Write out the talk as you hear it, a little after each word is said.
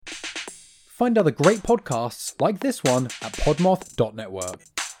Find other great podcasts like this one at podmoth.network.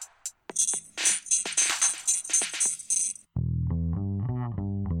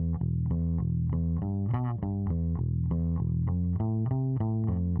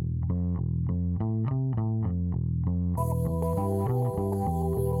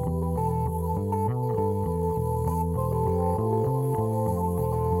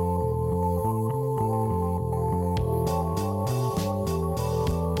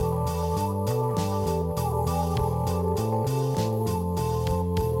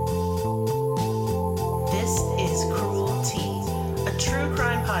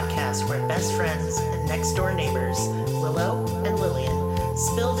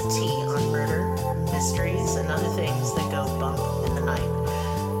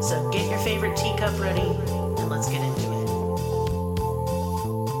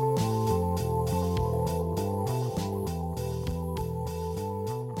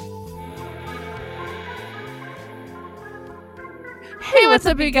 What's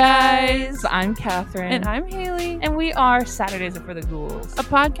up, you guys? I'm Catherine. And I'm Haley. And we are Saturdays Are for the Ghouls, a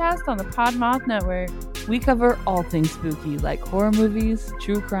podcast on the Podmoth Network. We cover all things spooky, like horror movies,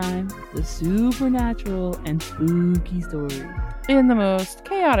 true crime, the supernatural, and spooky stories. In the most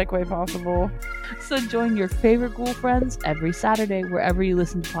chaotic way possible. So join your favorite ghoul friends every Saturday wherever you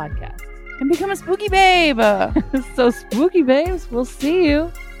listen to podcasts. And become a spooky babe! So spooky babes, we'll see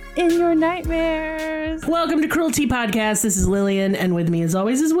you in your nightmares. Welcome to Cruelty Podcast. This is Lillian, and with me as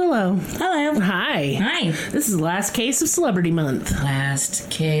always is Willow. Hello. Hi. Hi. This is Last Case of Celebrity Month. Last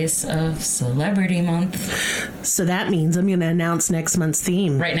Case of Celebrity Month. So that means I'm going to announce next month's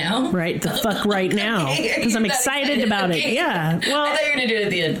theme. Right now? Right the fuck right now. Because I'm excited about it. Yeah. Well, I thought you were going to do it at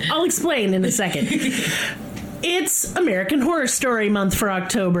the end. I'll explain in a second. It's American Horror Story Month for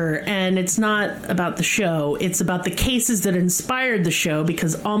October, and it's not about the show. It's about the cases that inspired the show,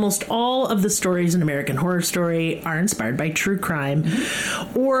 because almost all of the stories in American Horror Story are inspired by true crime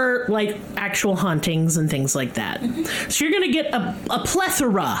or like actual hauntings and things like that. So you're going to get a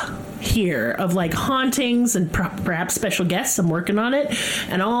plethora here of like hauntings and perhaps special guests. I'm working on it,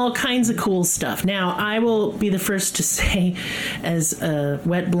 and all kinds of cool stuff. Now, I will be the first to say, as a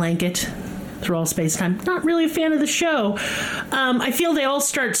wet blanket through all space-time, not really a fan of the show. I feel they all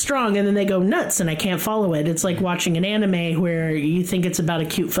start strong and then they go nuts and I can't follow it. It's like watching an anime where you think it's about a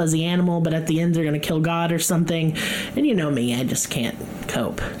cute fuzzy animal, but at the end they're going to kill God or something. And you know me, I just can't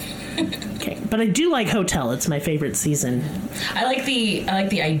cope. Okay, but I do like Hotel. It's my favorite season. I like the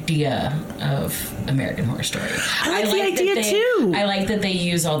idea of American Horror Story. I like the idea too. I like that they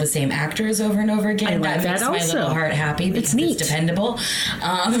use all the same actors over and over again. I like that makes also. My little heart happy because it's dependable.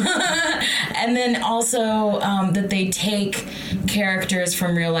 And then also that they take characters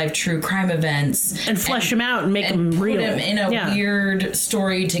from real life true crime events and flesh them out and make them real. Put them in a weird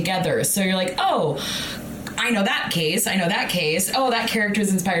story together. So you're like, oh, I know that case. Oh, that character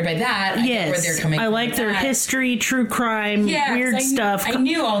is inspired by that. I know where they're coming from. I like their history, true crime, weird stuff. I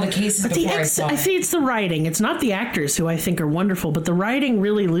knew all the cases before I saw it. I see it's the writing. It's not the actors who I think are wonderful, but the writing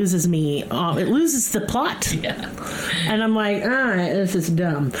really loses me. It loses the plot. Yeah. And I'm like, this is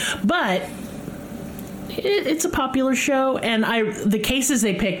dumb. But it's a popular show, and the cases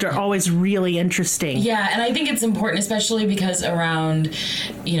they picked are always really interesting. Yeah, and I think it's important, especially because around,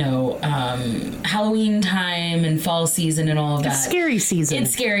 Halloween time and fall season and all of that. It's scary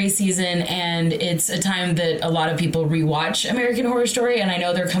season, and it's a time that a lot of people rewatch American Horror Story, and I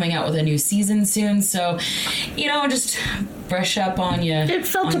know they're coming out with a new season soon, so, just brush up on you. It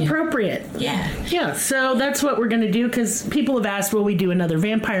felt appropriate. Yeah, so that's what we're going to do, because people have asked, will we do another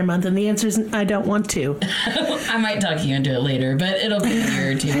Vampire Month, and the answer is, I don't want to. I might talk you into it later, but it'll be a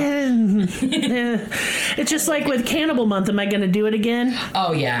year or two. It's just like with Cannibal Month. Am I going to do it again?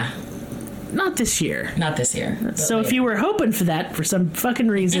 Oh, yeah. Not this year. So later. If you were hoping for that for some fucking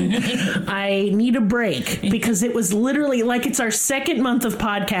reason, I need a break, because it was literally like it's our second month of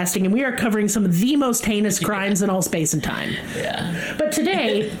podcasting and we are covering some of the most heinous crimes in all space and time. Yeah. But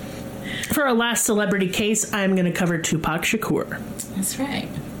today, for our last celebrity case, I'm going to cover Tupac Shakur.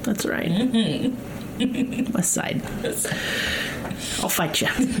 That's right. Mm-hmm. West Side. I'll fight you.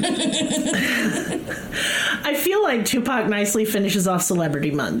 I feel like Tupac nicely finishes off Celebrity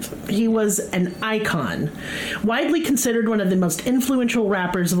Month. He was an icon. Widely considered one of the most influential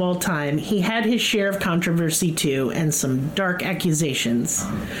rappers of all time, he had his share of controversy too, and some dark accusations.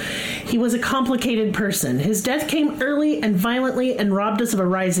 He was a complicated person. His death came early and violently and robbed us of a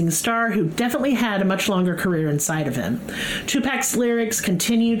rising star who definitely had a much longer career inside of him. Tupac's lyrics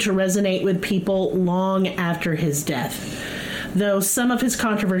continue to resonate with people long after his death, though some of his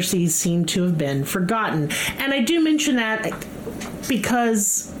controversies seem to have been forgotten. And I do mention that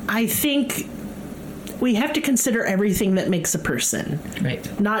because I think we have to consider everything that makes a person.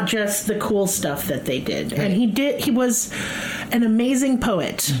 Right. Not just the cool stuff that they did. Right. And he was an amazing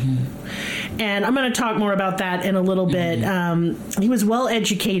poet. And I'm going to talk more about that in a little bit. He was well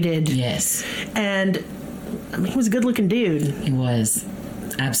educated. Yes. And I mean, he was a good looking dude. He was.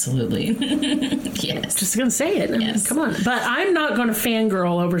 Absolutely. Yes. Just going to say it. I mean, Yes. come on. But I'm not going to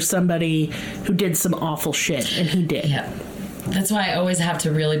fangirl over somebody who did some awful shit. And he did. Yeah. That's why I always have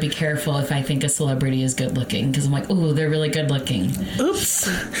to really be careful if I think a celebrity is good looking, because I'm like, ooh, they're really good looking. Oops.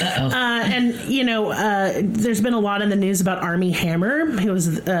 Uh-oh. And, you know, there's been a lot in the news about Armie Hammer, who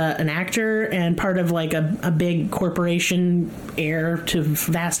was an actor and part of like a big corporation, heir to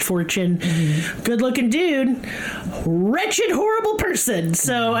vast fortune. Good looking dude, wretched, horrible person.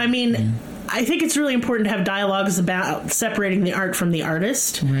 So, I mean, I think it's really important to have dialogues about separating the art from the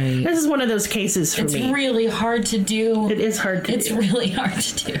artist. Right. This is one of those cases for It's me. really hard to do. It is hard to do. It's really hard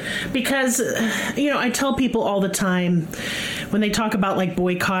to do. Because, you know, I tell people all the time when they talk about like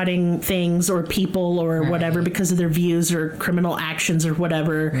boycotting things or people or whatever because of their views or criminal actions or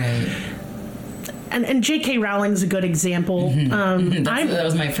whatever. Right. And J.K. Rowling's a good example. That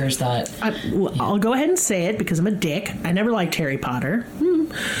was my first thought. I'll go ahead and say it because I'm a dick. I never liked Harry Potter.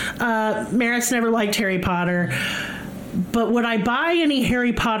 Maris never liked Harry Potter. But would I buy any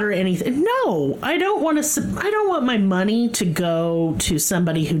Harry Potter anything? No, I don't want to. I don't want my money to go to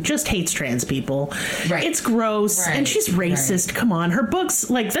somebody who just hates trans people. Right. It's gross, Right. and she's racist. Right. Come on, her books,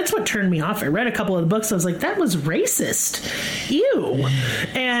 like that's what turned me off. I read a couple of the books. I was like, that was racist. Ew.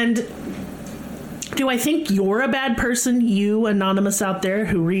 And do I think you're a bad person, you anonymous out there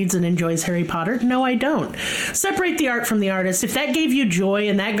who reads and enjoys Harry Potter? No, I don't. Separate the art from the artist. If that gave you joy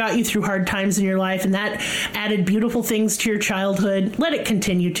and that got you through hard times in your life and that added beautiful things to your childhood, let it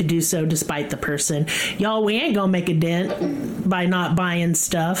continue to do so despite the person. Y'all, we ain't gonna make a dent by not buying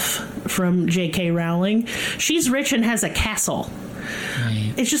stuff from J.K. Rowling. She's rich and has a castle.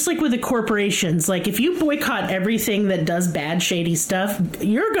 Right. It's just like with the corporations. Like, if you boycott everything that does bad, shady stuff,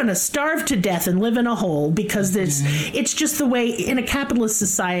 you're going to starve to death and live in a hole because it's just the way, in a capitalist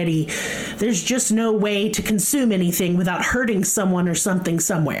society, there's just no way to consume anything without hurting someone or something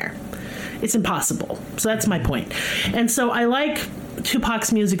somewhere. It's impossible. So that's my point. And so I like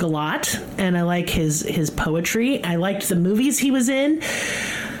Tupac's music a lot, and I like his poetry. I liked the movies he was in.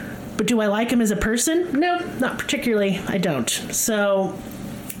 But do I like him as a person? No, not particularly. I don't. So,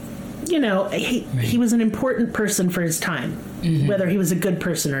 you know, he was an important person for his time, whether he was a good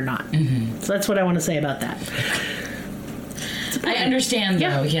person or not. So that's what I want to say about that. I understand,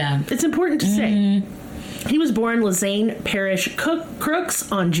 though, yeah. It's important to say. He was born Lizaine Parrish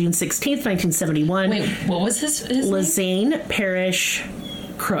Crooks on June 16th, 1971. Wait, what was his name? Lizaine Parrish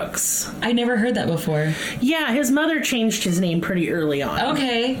Crooks. I never heard that before. Yeah, his mother changed his name pretty early on.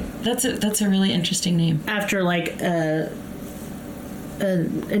 Okay, that's a really interesting name. After like an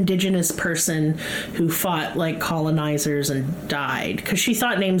indigenous person who fought like colonizers and died because she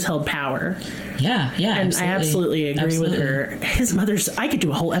thought names held power. Yeah, And I absolutely agree with her. His mother's. I could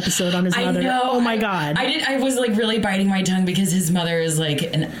do a whole episode on his mother. I know. Oh my god. I was like really biting my tongue because his mother is like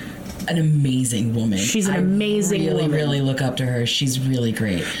an amazing woman. She's an amazing woman. I woman. really look up to her. She's really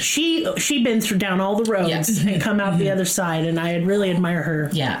great. She been down all the roads Yes. and come out the other side, and I really admire her.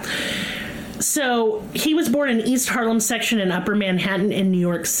 Yeah. So he was born in East Harlem section in Upper Manhattan in New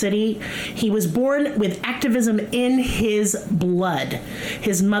York City. He was born with activism in his blood.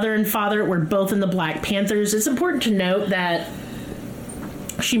 His mother and father were both in the Black Panthers. It's important to note that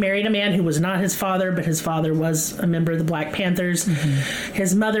she married a man who was not his father, but his father was a member of the Black Panthers.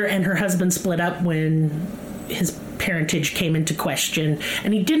 His mother and her husband split up when his parentage came into question,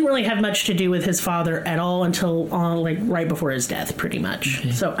 and he didn't really have much to do with his father at all until like right before his death, pretty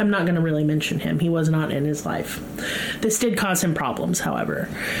much. So I'm not going to really mention him. He was not in his life. This did cause him problems, however.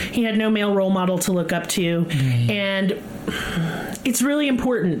 He had no male role model to look up to, and it's really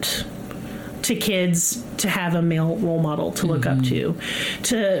important to kids to have a male role model to look up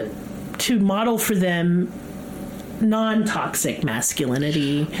to model for them non-toxic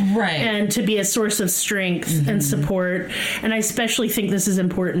masculinity, Right. and to be a source of strength and support. And I especially think this is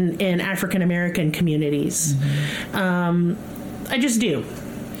important in African American communities. I just do.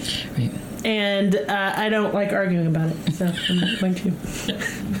 Right. And I don't like arguing about it, so I'm not going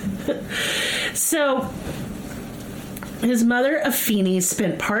to. So his mother, Afeni,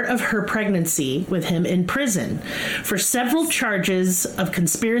 spent part of her pregnancy with him in prison for several charges of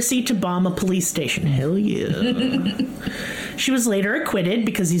conspiracy to bomb a police station. Hell yeah. She was later acquitted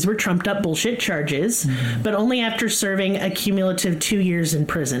because these were trumped up bullshit charges, but only after serving a cumulative 2 years in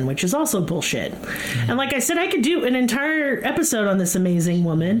prison, which is also bullshit. And like I said, I could do an entire episode on this amazing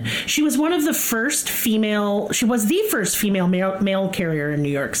woman. She was one of the first female, she was the first female mail carrier in New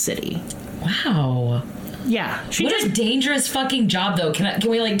York City. Wow. Yeah. What a dangerous fucking job, though. Can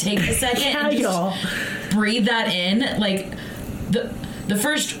we, like, take a second and y'all. breathe that in? Like, the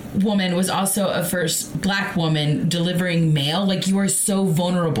first woman was also a first black woman delivering mail. Like, you are so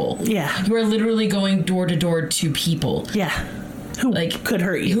vulnerable. Yeah. You are literally going door to door to people. Yeah. Who could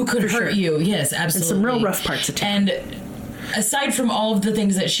hurt you. Who could hurt you. Yes, absolutely. And some real rough parts of town. And aside from all of the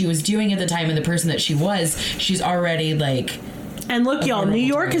things that she was doing at the time and the person that she was, she's already, like... And look, y'all, New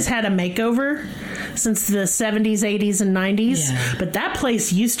York has had a makeover since the 70s, 80s, and 90s. Yeah. But that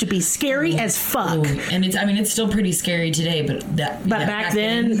place used to be scary as fuck. Ooh. And it's still pretty scary today, but back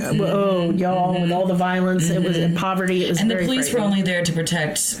then, y'all, with all the violence, it was in poverty, it was and very the police were only there to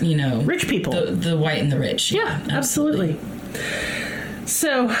protect, rich people. The white and the rich. Yeah, absolutely.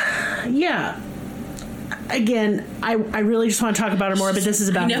 So, yeah. Again, I really just want to talk about her more, but this is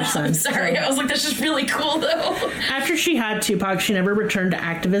about her son. I'm sorry. I was like, that's just really cool, though. After she had Tupac, she never returned to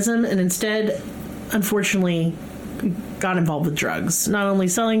activism and instead, unfortunately, got involved with drugs. Not only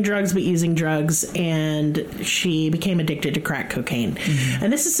selling drugs, but using drugs, and she became addicted to crack cocaine.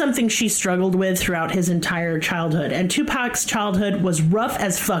 And this is something she struggled with throughout his entire childhood. And Tupac's childhood was rough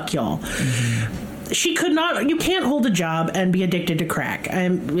as fuck, y'all. She could not, you can't hold a job and be addicted to crack. I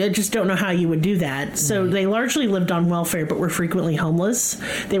just don't know how you would do that. So they largely lived on welfare, but were frequently homeless.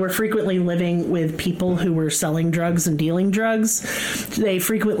 They were frequently living with people who were selling drugs and dealing drugs. They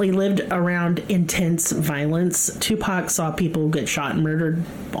frequently lived around intense violence. Tupac saw people get shot and murdered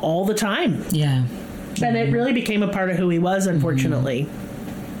all the time. Yeah. And it really became a part of who he was, unfortunately.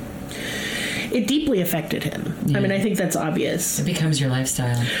 It deeply affected him. Yeah. I mean, I think that's obvious. It becomes your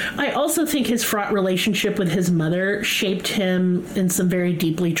lifestyle. I also think his fraught relationship with his mother shaped him in some very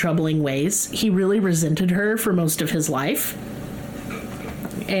deeply troubling ways. He really resented her for most of his life.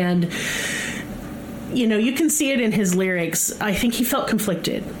 And, you can see it in his lyrics. I think he felt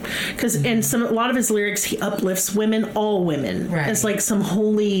conflicted. Because in a lot of his lyrics, he uplifts women, all women, as like some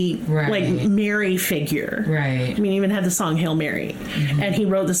holy, like Mary figure. Right. I mean, he even had the song Hail Mary. And he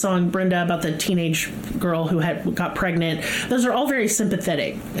wrote the song Brenda about the teenage girl who got pregnant. Those are all very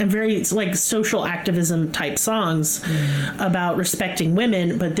sympathetic and very like social activism type songs about respecting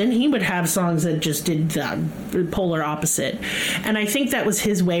women. But then he would have songs that just did the polar opposite. And I think that was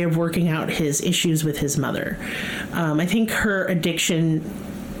his way of working out his issues with his mother. I think her addiction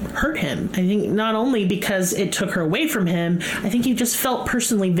hurt him. I think not only because it took her away from him, I think he just felt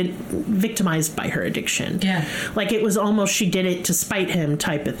personally victimized by her addiction. Yeah. Like it was almost she did it to spite him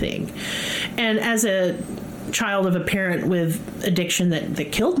type of thing. And as a child of a parent with addiction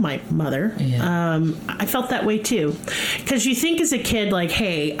that killed my mother, I felt that way too. Because you think as a kid, like,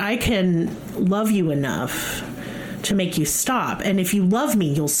 hey, I can love you enough to make you stop, and if you love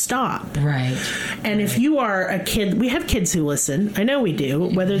me, you'll stop. Right. And if you are a kid, we have kids who listen. I know we do.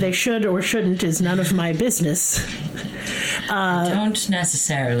 Whether they should or shouldn't is none of my business. I don't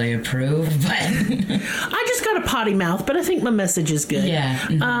necessarily approve, but I just got a potty mouth, but I think my message is good. Yeah.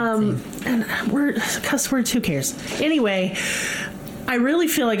 And cuss words, who cares? Anyway, I really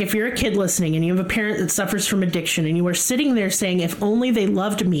feel like if you're a kid listening and you have a parent that suffers from addiction and you are sitting there saying, if only they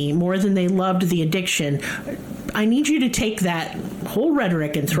loved me more than they loved the addiction, I need you to take that whole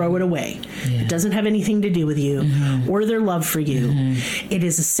rhetoric and throw it away. Yeah. It doesn't have anything to do with you or their love for you. It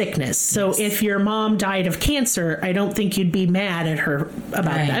is a sickness. So if your mom died of cancer, I don't think you'd be mad at her about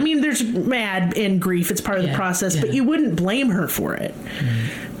that. I mean, there's mad and grief. It's part of the process, but you wouldn't blame her for it.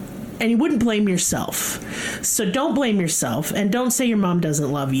 And you wouldn't blame yourself. So don't blame yourself and don't say your mom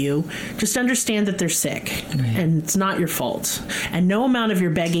doesn't love you. Just understand that they're sick and it's not your fault. And no amount of your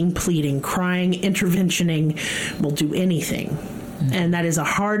begging, pleading, crying, interventioning will do anything. And that is a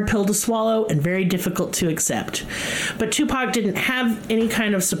hard pill to swallow and very difficult to accept. But Tupac didn't have any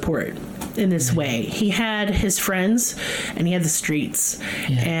kind of support in this way. He had his friends and he had the streets.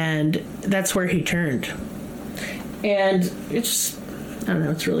 And that's where he turned. And it's I don't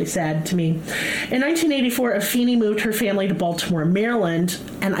know, it's really sad to me. In 1984, Afeni moved her family to Baltimore, Maryland,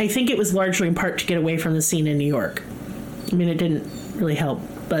 and I think it was largely in part to get away from the scene in New York. I mean, it didn't really help,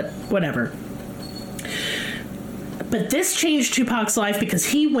 but whatever. But this changed Tupac's life because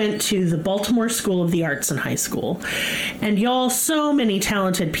he went to the Baltimore School of the Arts in high school. And y'all, so many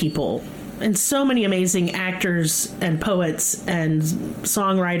talented people and so many amazing actors and poets and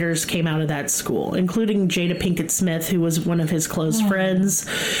songwriters came out of that school, including Jada Pinkett Smith, who was one of his close friends.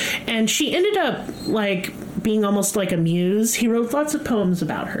 And she ended up, like, being almost like a muse. He wrote lots of poems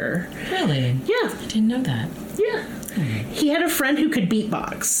about her. Really? Yeah. I didn't know that. Yeah. He had a friend who could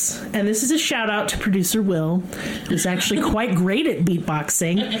beatbox. And this is a shout out to producer Will, who's actually quite great at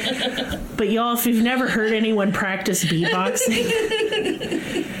beatboxing. But y'all, if you've never heard anyone practice beatboxing,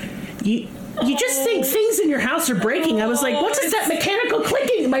 you just think things in your house are breaking. I was like, what is that mechanical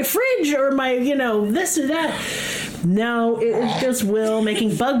clicking in my fridge or my, this or that? No, it was just Will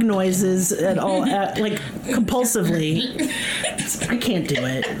making bug noises at all, like compulsively. I can't do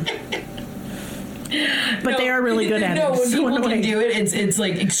it. But they are really good at it. No, when So people annoying. can do it, it's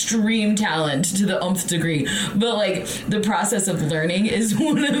like extreme talent to the nth degree. But like the process of learning is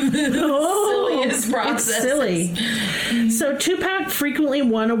one of the silliest processes. It's silly. So Tupac frequently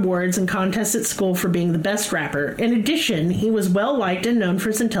won awards and contests at school for being the best rapper. In addition, he was well liked and known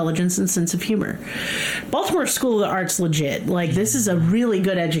for his intelligence and sense of humor. Baltimore School of the Arts legit. Like, this is a really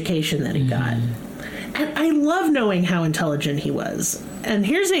good education that he got. And I love knowing how intelligent he was. And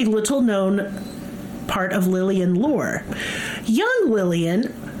here's a little known part of Lillian lore. Young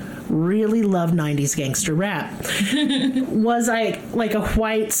Lillian really loved 90s gangster rap. Was I like a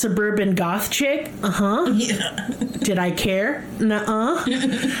white suburban goth chick? Yeah. Did I care? Nuh-uh.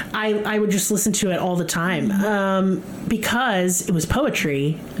 I would just listen to it all the time because it was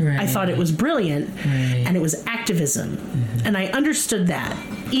poetry. Right. I thought it was brilliant, and it was activism. And I understood that.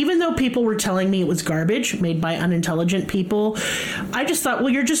 Even though people were telling me it was garbage made by unintelligent people, I just thought, well,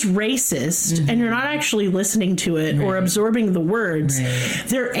 you're just racist, and you're not actually listening to it or absorbing the words.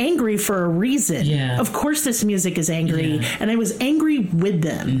 They're angry for a reason. Yeah. Of course this music is angry, and I was angry with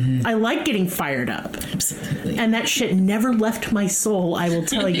them. I like getting fired up. Absolutely. And that shit never left my soul, I will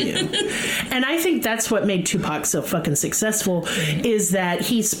tell you. And I think that's what made Tupac so fucking successful, is that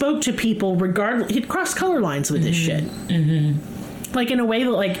he spoke to people regardless. He'd cross color lines with this shit. Like, in a way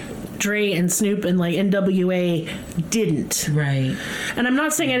that, like, Dre and Snoop and, like, NWA didn't. Right. And I'm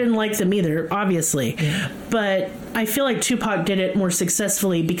not saying I didn't like them either, obviously. But I feel like Tupac did it more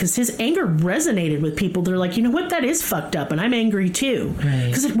successfully because his anger resonated with people. They're like, you know what? That is fucked up, and I'm angry too.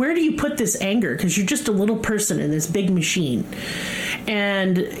 Because where do you put this anger? Because you're just a little person in this big machine.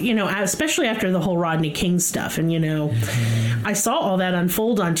 And, especially after the whole Rodney King stuff. And, I saw all that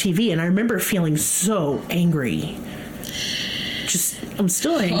unfold on TV, and I remember feeling so angry. I'm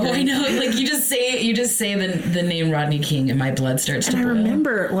still angry. Oh, I know. Like, you just say the name Rodney King and my blood starts to boil. I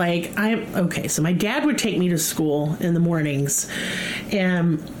remember, so my dad would take me to school in the mornings,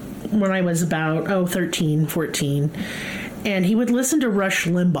 and when I was about 13, 14, and he would listen to Rush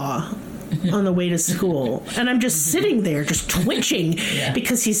Limbaugh on the way to school, and I'm just sitting there just twitching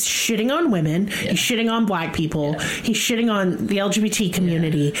because he's shitting on women, he's shitting on black people, he's shitting on the LGBT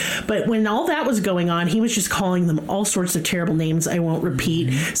community, but when all that was going on, he was just calling them all sorts of terrible names I won't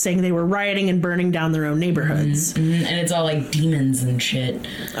repeat, saying they were rioting and burning down their own neighborhoods. And it's all like demons and shit.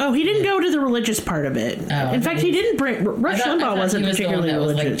 Oh, he didn't go to the religious part of it. In fact, he didn't bring... Rush Limbaugh wasn't particularly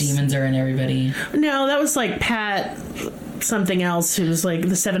religious. Like demons are in everybody. No, that was like Pat... something else who was like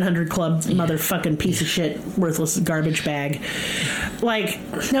the 700 Club motherfucking piece of shit, worthless garbage bag. Like,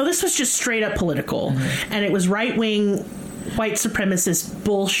 no, this was just straight up political. And it was right-wing white supremacist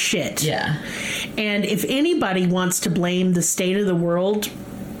bullshit. Yeah. And if anybody wants to blame the state of the world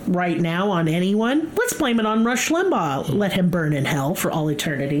right now on anyone, let's blame it on Rush Limbaugh. Let him burn in hell for all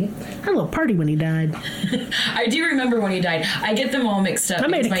eternity. I had a little party when he died. I do remember when he died. I get them all mixed up. I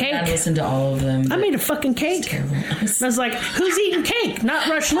made a my cake. dad listened to all of them. I made a fucking cake. I was like, who's eating cake? Not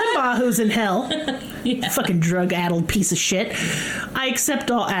Rush Limbaugh, who's in hell. Fucking drug-addled piece of shit. I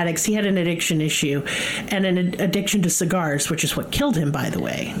accept all addicts. He had an addiction issue and an addiction to cigars, which is what killed him, by the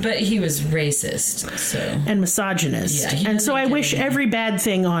way. But he was racist, so... And misogynist. Yeah, and so I wish every bad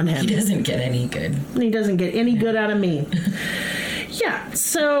thing on him. He doesn't get any good. He doesn't get any good out of me. Yeah,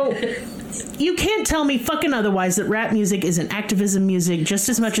 so... You can't tell me fucking otherwise that rap music isn't activism music just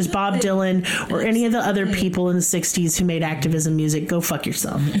as much as Bob Dylan or any of the other people in the 60s who made activism music. Go fuck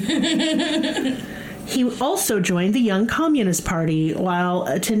yourself. He also joined the Young Communist Party while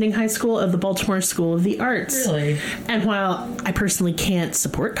attending high school of the Baltimore School of the Arts. Really? And while I personally can't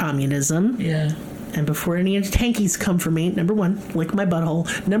support communism... Yeah. And before any tankies come for me, number one, lick my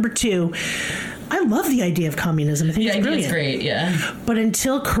butthole. Number two... I love the idea of communism. I think it's brilliant. It's great, yeah. But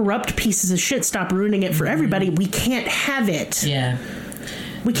until corrupt pieces of shit stop ruining it for everybody, we can't have it. Yeah.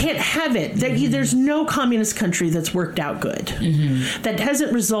 We can't have it. There's no communist country that's worked out good. That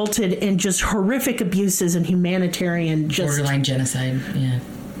hasn't resulted in just horrific abuses and humanitarian borderline genocide, yeah.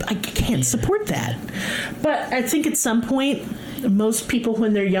 I can't support that. But I think at some point, most people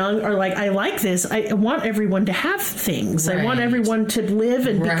when they're young are like, I like this. I want everyone to have things. I want everyone to live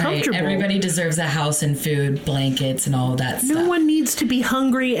and be comfortable. Everybody deserves a house and food, blankets, and all of that stuff. No one needs to be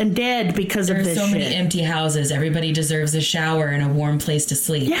hungry and dead because of this shit. There's so many empty houses. Everybody deserves a shower and a warm place to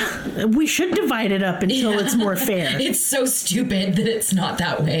sleep. Yeah, we should divide it up until it's more fair. It's so stupid that it's not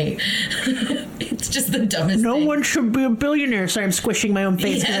that way. It's just the dumbest thing. No one should be a billionaire. Sorry, I'm squishing my own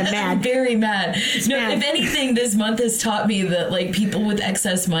face because I'm mad. I'm very mad. Mad. If anything, this month has taught me that like people with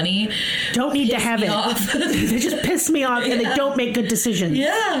excess money don't need to have it. They just piss me off and they don't make good decisions.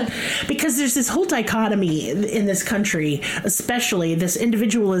 Yeah. Because there's this whole dichotomy in this country, especially this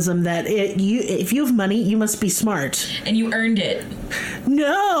individualism that if you have money, you must be smart. And you earned it.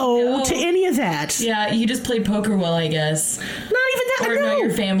 No, to any of that. Yeah, you just play poker well, I guess. Not even that. Or no,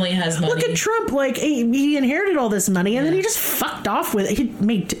 your family has money. Look at Trump. Like, he inherited all this money and then he just fucked off with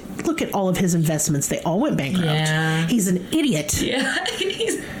it. Look at all of his investments. They all went bankrupt. Yeah. He's an idiot. Yeah.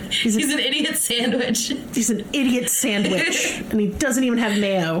 He's an idiot sandwich. He's an idiot sandwich. And he doesn't even have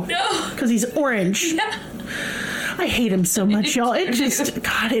mayo. No. Because he's orange. Yeah. I hate him so much, y'all. It just,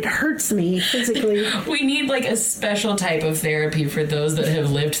 God, it hurts me physically. We need like a special type of therapy for those that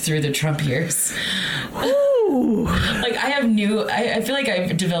have lived through the Trump years. Ooh. Like I feel like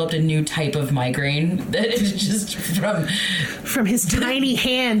I've developed a new type of migraine that is just from his tiny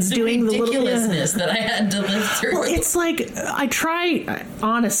hands doing the ridiculousness that I had to live through. Well, it's like I try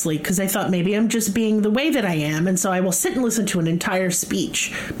honestly because I thought maybe I'm just being the way that I am, and so I will sit and listen to an entire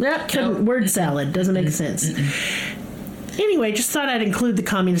speech. Word salad doesn't make sense. Anyway, just thought I'd include the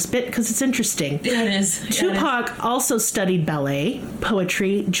communist bit because it's interesting. Yeah, it is. Tupac also studied ballet,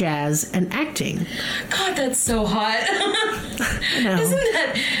 poetry, jazz, and acting. God, that's so hot. I know.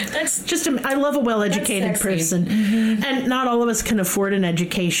 That's just I love a well-educated person. Mm-hmm. And not all of us can afford an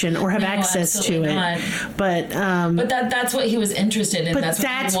education or have access to it. Not. But that's what he was interested in. But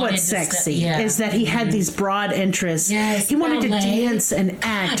that's what's sexy is that he had these broad interests. Yes, he wanted to dance and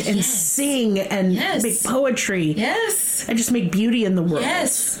act and sing and make poetry. Yes. And just make beauty in the world.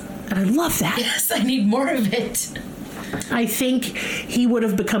 Yes. And I love that. Yes, I need more of it. I think he would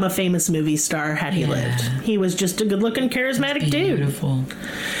have become a famous movie star had he lived. He was just a good-looking, charismatic dude. Beautiful.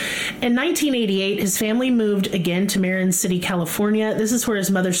 In 1988, his family moved again to Marin City, California. This is where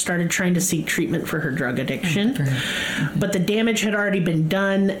his mother started trying to seek treatment for her drug addiction. But the damage had already been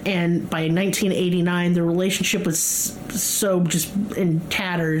done, and by 1989, the relationship was so just in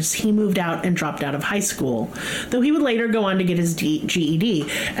tatters, he moved out and dropped out of high school, though he would later go on to get his GED.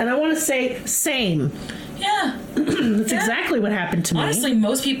 And I want to say, same. Yeah. That's exactly what happened to me. Honestly,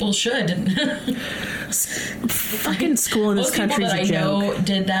 most people should. Fucking school in this country is a joke. Most people that I know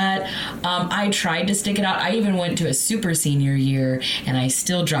did that. I tried to stick it out. I even went to a super senior year, and I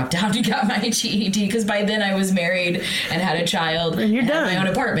still dropped out and got my GED because by then I was married and had a child and you're done. Had my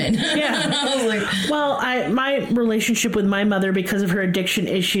own apartment. Yeah. I was like, well, my relationship with my mother, because of her addiction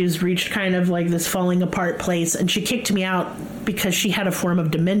issues, reached kind of like this falling apart place, and she kicked me out because she had a form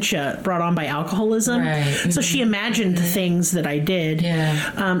of dementia brought on by alcoholism. Right. So she imagined the things that I did.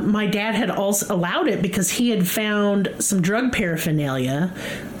 Yeah. My dad had also allowed it because he had found some drug paraphernalia,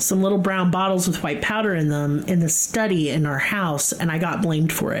 some little brown bottles with white powder in them in the study in our house, and I got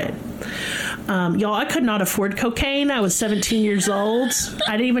blamed for it. Y'all, I could not afford cocaine. I was 17 years old.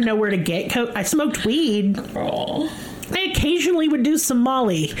 I didn't even know where to get coke. I smoked weed. oh. I occasionally would do some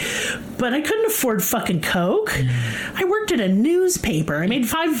Molly, but I couldn't afford fucking coke. I worked at a newspaper. I made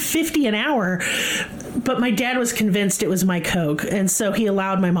 $5.50 an hour, but my dad was convinced it was my coke, and so he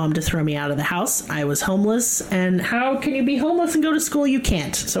allowed my mom to throw me out of the house. I was homeless, and how can you be homeless and go to school? You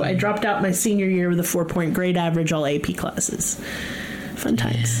can't. So I dropped out my senior year with a 4-point grade average, all AP classes. Fun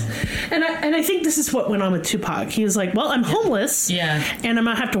times. And I think this is what went on with Tupac. He was like, well, I'm homeless, and I'm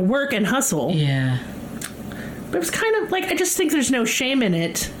going to have to work and hustle. Yeah. But it was kind of like, I just think there's no shame in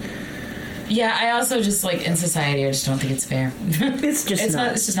it. Yeah, I also just, like, in society, I just don't think it's fair. It's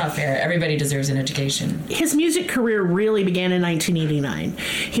just not fair. Everybody deserves an education. His music career really began in 1989.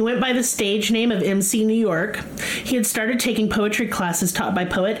 He went by the stage name of MC New York. He had started taking poetry classes taught by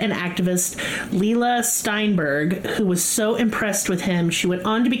poet and activist Leila Steinberg, who was so impressed with him, she went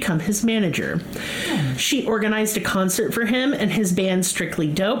on to become his manager. She organized a concert for him and his band Strictly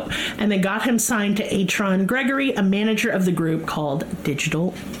Dope, and they got him signed to Atron Gregory, a manager of the group called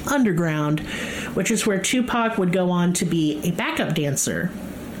Digital Underground, which is where Tupac would go on to be a backup dancer.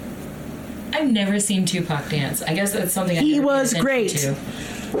 I've never seen Tupac dance. I guess that's something he was great.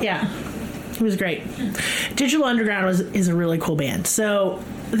 Yeah, he was great. Digital Underground is a really cool band. So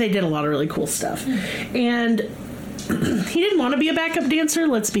they did a lot of really cool stuff. And He didn't want to be a backup dancer,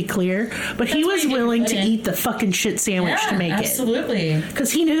 let's be clear, but he was willing to eat the fucking shit sandwich to make absolutely.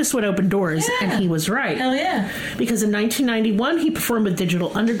 Because he knew this would open doors, and he was right. Hell yeah. Because in 1991, he performed with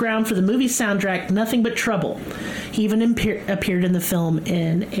Digital Underground for the movie soundtrack Nothing But Trouble. He even appeared in the film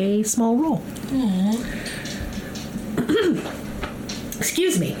in a small role.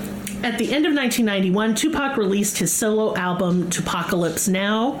 Excuse me. At the end of 1991, Tupac released his solo album, Tupacalypse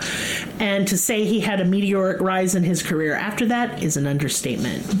Now, and to say he had a meteoric rise in his career after that is an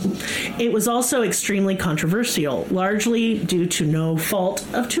understatement. It was also extremely controversial, largely due to no fault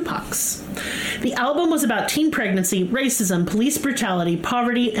of Tupac's. The album was about teen pregnancy, racism, police brutality,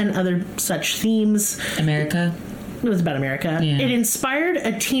 poverty, and other such themes. America. It was about America. Yeah. It inspired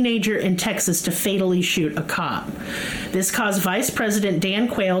a teenager in Texas to fatally shoot a cop. This caused Vice President Dan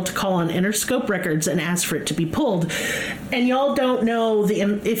Quayle to call on Interscope Records and ask for it to be pulled. And y'all don't know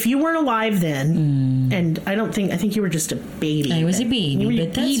if you weren't alive then, and I think you were just a baby. I was a baby,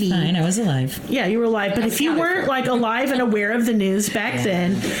 but that's fine. I was alive. Yeah, you were alive. But if you weren't alive and aware of the news back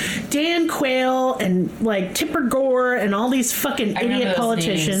then, Dan Quayle and Tipper Gore and all these fucking idiot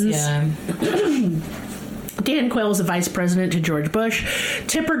politicians. Dan Quayle was the vice president to George Bush.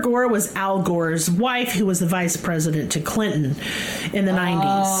 Tipper Gore was Al Gore's wife, who was the vice president to Clinton in the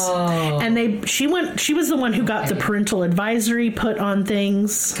 90s. And she was the one who got the parental advisory put on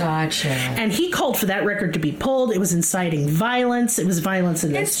things. Gotcha. And he called for that record to be pulled. It was inciting violence. It was violence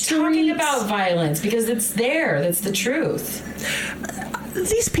in the streets. It's talking about violence because it's there. That's the truth.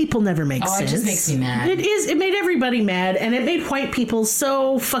 These people never make sense. It just makes me mad. It made everybody mad, and it made white people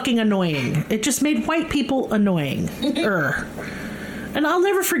so fucking annoying. It just made white people annoying. And I'll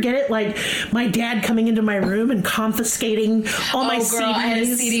never forget it, my dad coming into my room and confiscating all my CDs. I had a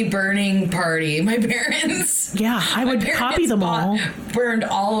CD burning party. My parents. Yeah, I would copy them all. Burned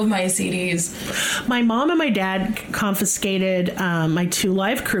all of my CDs. My mom and my dad confiscated my 2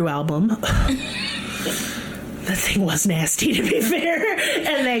 Live Crew album. That thing was nasty, to be fair.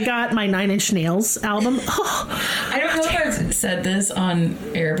 And they got my 9 Inch Nails album. I don't know if I've said this on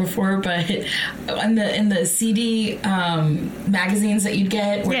air before, but in the CD magazines that you'd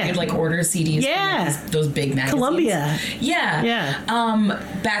get, where you'd order CDs from those big magazines. Columbia. Yeah.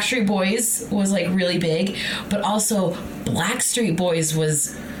 Backstreet Boys was really big, but also Blackstreet Boys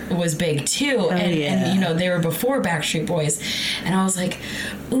was big too. And they were before Backstreet Boys. And I was like,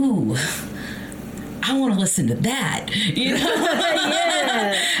 ooh, I want to listen to that,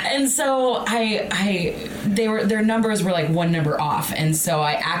 And so their numbers were 1 number off, and so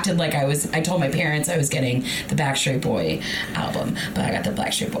I acted like I told my parents I was getting the Backstreet Boy album, but I got the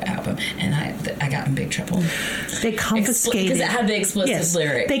Backstreet Boy album, and I got in big trouble. They confiscated because it had the explicit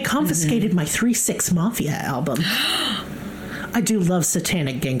lyric. They confiscated my 3-6 Mafia album. I do love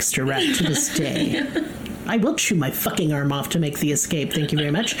satanic gangster rap to this day. I will chew my fucking arm off to make the escape. Thank you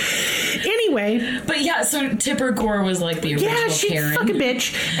very much. Anyway. But yeah, so Tipper Gore was the original Karen. Yeah, she's a fucking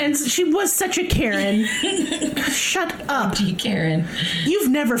bitch. And she was such a Karen. Shut up. Karen. You've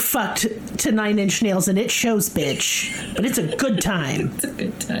never fucked to 9 Inch Nails, and it shows, bitch. But it's a good time. It's a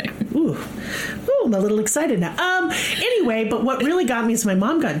good time. Ooh, I'm a little excited now. Anyway, but what really got me is my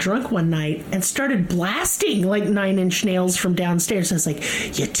mom got drunk one night and started blasting 9 Inch Nails from downstairs. I was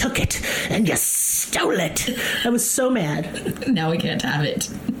like, you took it and you stole it. I was so mad. Now we can't have it.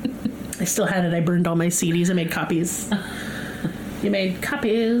 I still had it. I burned all my CDs. I made copies. You made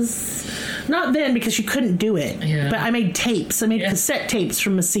copies. Not then, because you couldn't do it. Yeah. But I made tapes. I made cassette tapes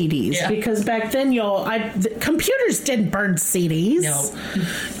from the CDs. Yeah. Because back then, the computers didn't burn CDs.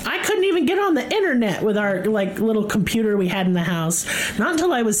 No. I couldn't even get on the internet with our little computer we had in the house. Not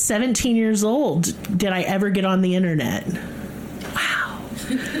until I was 17 years old did I ever get on the internet. Wow.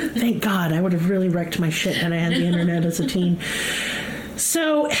 Thank God. I would have really wrecked my shit had I had the internet as a teen.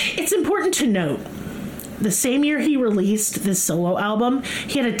 So it's important to note, the same year he released this solo album,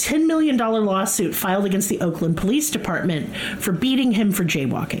 he had a $10 million lawsuit filed against the Oakland Police Department for beating him for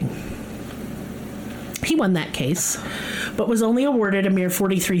jaywalking. He won that case, but was only awarded a mere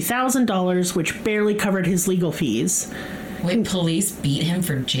 $43,000, which barely covered his legal fees. Wait, police beat him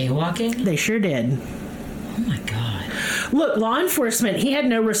for jaywalking? They sure did. Oh my God. Look, law enforcement, he had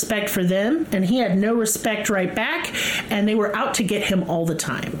no respect for them, and he had no respect right back, and they were out to get him all the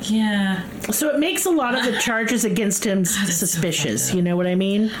time. Yeah. So it makes a lot of the charges against him suspicious. So you know what I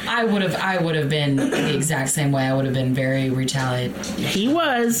mean? I would have been the exact same way. I would have been very retaliate. He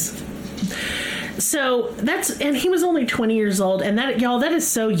was. So and he was only 20 years old, and that is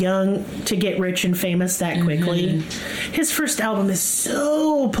so young to get rich and famous that quickly. Mm-hmm. His first album is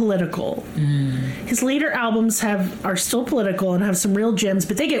so political. His later albums are still political and have some real gems,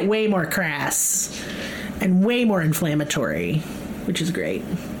 but they get way more crass. and way more inflammatory, which is great.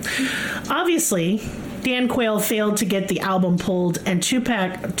 Obviously, Dan Quayle failed to get the album pulled, and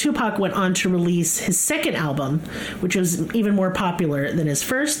Tupac went on to release his second album, which was even more popular than his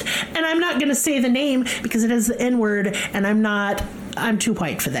first. And I'm not going to say the name because it has the N-word, and I'm too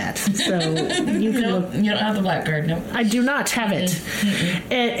white for that. So you can you don't have the black card, no. I do not have it.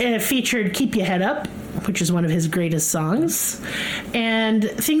 Mm-hmm. It featured Keep Your Head Up, which is one of his greatest songs. And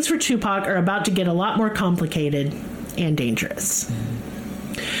things for Tupac are about to get a lot more complicated and dangerous.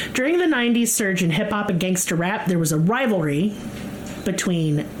 During the 90s surge in hip-hop and gangster rap, there was a rivalry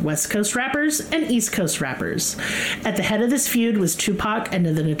between West Coast rappers and East Coast rappers. At the head of this feud was Tupac and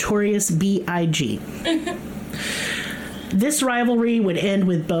the notorious B.I.G. This rivalry would end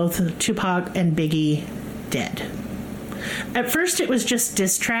with both Tupac and Biggie dead. At first, it was just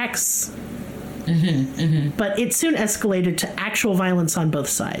diss tracks, but it soon escalated to actual violence on both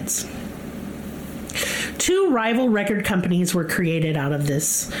sides. Two rival record companies were created out of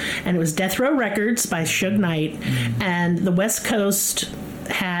this, and it was Death Row Records by Suge Knight, and the West Coast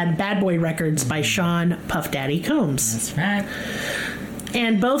had Bad Boy Records by Sean Puff Daddy Combs. That's right.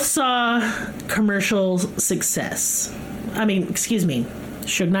 And both saw commercial success.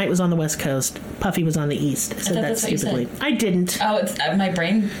 Suge Knight was on the West Coast, Puffy was on the East. I said that stupidly. I didn't. Oh, it's my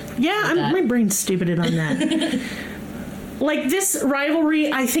brain? Yeah, my brain's stupid on that. Like, this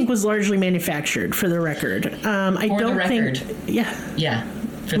rivalry, I think, was largely manufactured for the record. I don't think. Yeah. Yeah.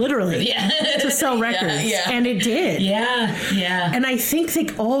 Literally. To sell records. Yeah. And it did. Yeah. And I think they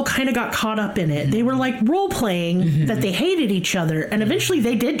all kind of got caught up in it. They were like role playing that they hated each other. And eventually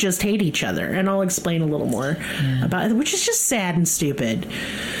they did just hate each other. And I'll explain a little more about it, which is just sad and stupid.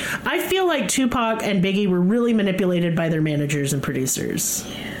 I feel like Tupac and Biggie were really manipulated by their managers and producers.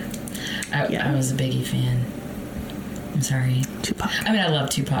 I was a Biggie fan. I'm sorry. Tupac. I mean, I love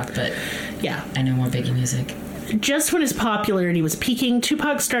Tupac, but I know more Biggie music. Just when his popularity was peaking,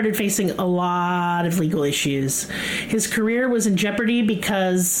 Tupac started facing a lot of legal issues. His career was in jeopardy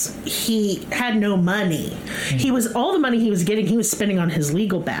because he had no money. All the money he was getting, he was spending on his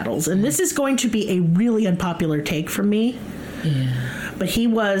legal battles. And this is going to be a really unpopular take from me. Yeah. But he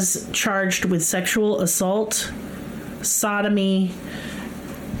was charged with sexual assault, sodomy,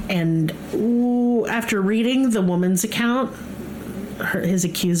 and after reading the woman's account, his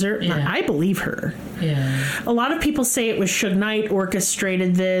accuser, I believe her. Yeah. A lot of people say it was Suge Knight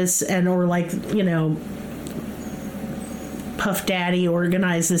orchestrated this, Puff Daddy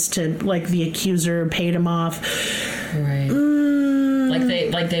organized this to, the accuser paid him off. Right.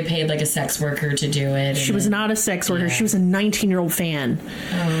 They paid a sex worker to do it. She was not a sex worker. She was a 19-year-old fan.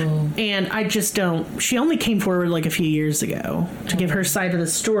 Oh. And I just don't. She only came forward a few years ago to give her side of the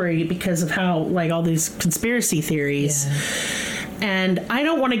story because of how all these conspiracy theories. Yeah. And I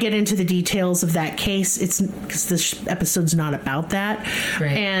don't want to get into the details of that case. It's because this episode's not about that.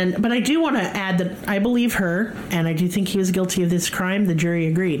 Right. But I do want to add that I believe her, and I do think he was guilty of this crime. The jury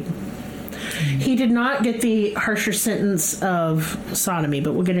agreed. He did not get the harsher sentence of sodomy,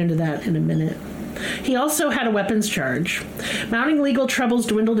 but we'll get into that in a minute. He also had a weapons charge. Mounting legal troubles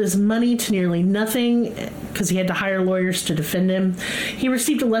dwindled his money to nearly nothing because he had to hire lawyers to defend him. He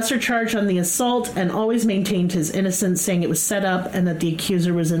received a lesser charge on the assault and always maintained his innocence, saying it was set up and that the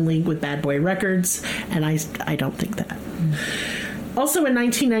accuser was in league with Bad Boy Records, and I don't think that. Also in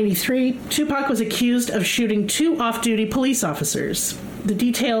 1993, Tupac was accused of shooting 2 off-duty police officers. The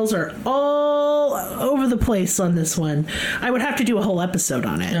details are all over the place on this one. I would have to do a whole episode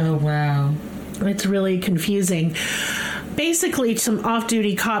on it. Oh, wow. It's really confusing. Basically, some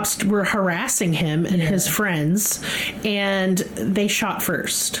off-duty cops were harassing him and his friends, and they shot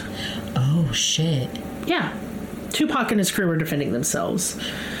first. Oh, shit. Yeah. Tupac and his crew were defending themselves.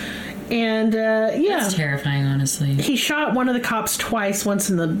 And, That's terrifying, honestly. He shot one of the cops twice, once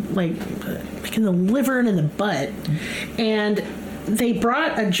in the, in the liver and in the butt. And they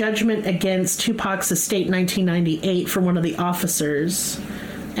brought a judgment against Tupac's estate in 1998 for one of the officers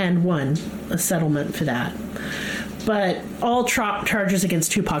and won a settlement for that. But all charges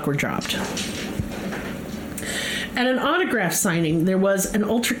against Tupac were dropped. At an autograph signing, there was an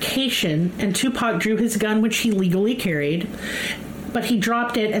altercation, and Tupac drew his gun, which he legally carried, but he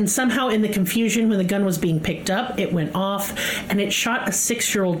dropped it, and somehow in the confusion when the gun was being picked up, it went off, and it shot a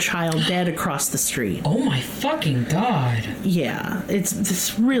 6-year-old child dead across the street. Oh my fucking God. Yeah,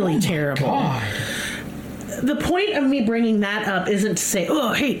 it's really terrible. God. The point of me bringing that up isn't to say,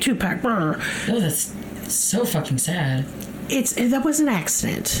 oh, hey, Tupac. No, that's so fucking sad. That was an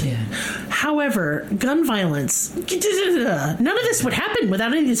accident. Yeah. However, gun violence, none of this would happen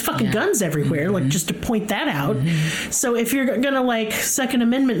without any of these fucking guns everywhere, like, just to point that out. So if you're gonna, like, Second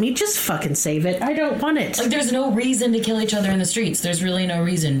Amendment me, just fucking save it. I don't want it. Like, there's no reason to kill each other in the streets. There's really no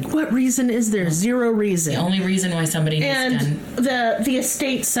reason. What reason is there? Zero reason. The only reason why somebody needs a gun. And the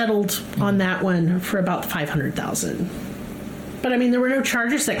estate settled on that one for about $500,000. But I mean, there were no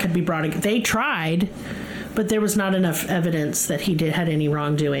charges that could be brought against. They tried, but there was not enough evidence that he had any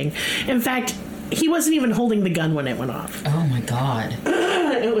wrongdoing. In fact, he wasn't even holding the gun when it went off. Oh my God.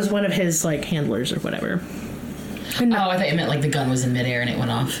 It was one of his, like, handlers or whatever. I thought you meant like the gun was in midair and it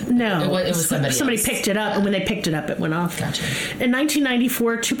went off. No. It was somebody else. Picked it up, and when they picked it up, it went off. Gotcha. In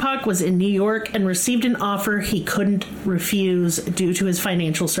 1994, Tupac was in New York and received an offer he couldn't refuse due to his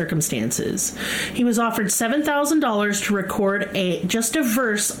financial circumstances. He was offered $7,000 to record just a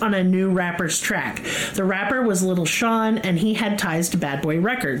verse on a new rapper's track. The rapper was Little Sean, and he had ties to Bad Boy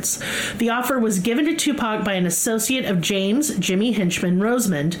Records. The offer was given to Tupac by an associate of James, Jimmy Henchman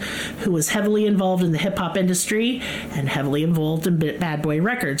Rosemond, who was heavily involved in the hip-hop industry and heavily involved in Bad Boy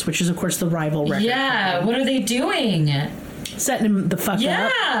Records, which is, of course, the rival record company. What are they doing? Setting him the fuck up.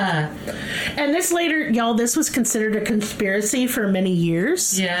 Yeah. And this later, y'all, this was considered a conspiracy for many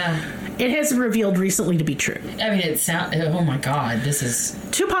years. Yeah. It has revealed recently to be true. I mean, oh my God, this is...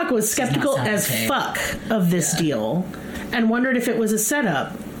 Tupac was skeptical as fuck of this deal and wondered if it was a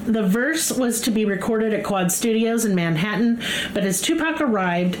setup. The verse was to be recorded at Quad Studios in Manhattan, but as Tupac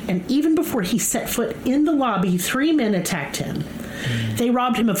arrived, and even before he set foot in the lobby, 3 men attacked him. They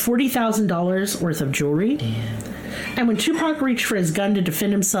robbed him of $40,000 worth of jewelry. And when Tupac reached for his gun to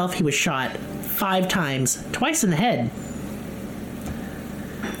defend himself, he was shot 5 times, twice in the head.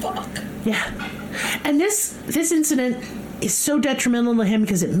 Fuck. Yeah. And this incident is so detrimental to him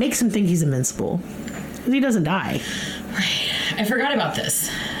because it makes him think he's invincible. He doesn't die. Right. I forgot about this.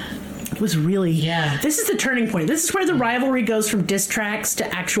 It was really... Yeah. This is the turning point. This is where the rivalry goes from diss tracks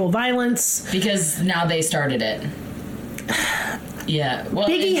to actual violence. Because now they started it. Yeah. Well,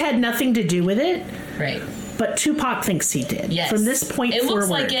 Biggie had nothing to do with it. Right. But Tupac thinks he did. Yes. From this point forward. It looks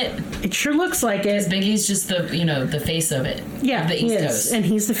like it. It sure looks like it. Biggie's just the face of it. Yeah, the East Coast. And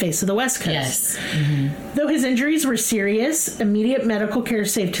he's the face of the West Coast. Yes. Mm-hmm. Though his injuries were serious, immediate medical care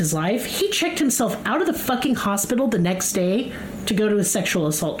saved his life. He checked himself out of the fucking hospital the next day to go to a sexual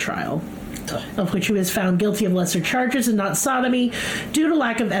assault trial, of which he was found guilty of lesser charges and not sodomy due to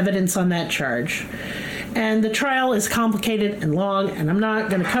lack of evidence on that charge. And the trial is complicated and long, and I'm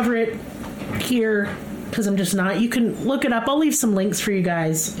not going to cover it here because I'm just not. You can look it up. I'll leave some links for you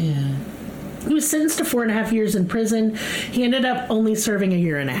guys. Yeah. He was sentenced to 4.5 years in prison. He ended up only serving 1.5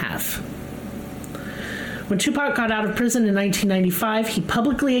 years. When Tupac got out of prison in 1995, he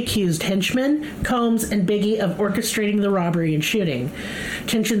publicly accused Henchman, Combs, and Biggie of orchestrating the robbery and shooting.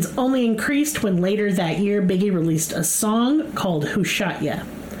 Tensions only increased when later that year Biggie released a song called Who Shot Ya?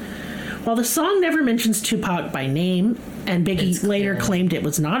 While the song never mentions Tupac by name, and Biggie later claimed it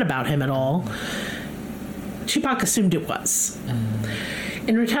was not about him at all, Tupac assumed it was.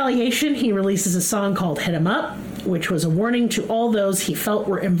 In retaliation, he releases a song called Hit 'Em Up, which was a warning to all those he felt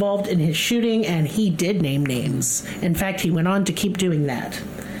were involved in his shooting, and he did name names. In fact, he went on to keep doing that.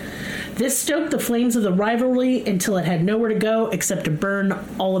 This stoked the flames of the rivalry until it had nowhere to go except to burn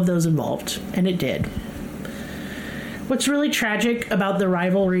all of those involved, and it did. What's really tragic about the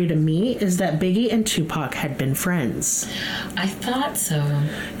rivalry to me is that Biggie and Tupac had been friends. I thought so.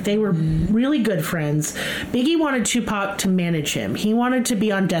 They were really good friends. Biggie wanted Tupac to manage him. He wanted to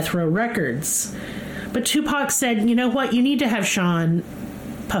be on Death Row Records. But Tupac said, you know what? You need to have Sean,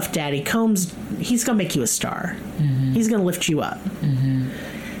 Puff Daddy, Combs. He's going to make you a star. Mm-hmm. He's going to lift you up. Mm-hmm.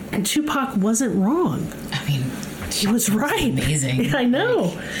 And Tupac wasn't wrong. I mean, he was right. Amazing. I know.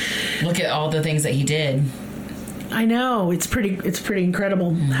 Like, look at all the things that he did. I know, it's pretty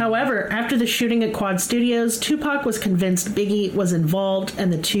incredible. Mm. However, after the shooting at Quad Studios, Tupac was convinced Biggie was involved,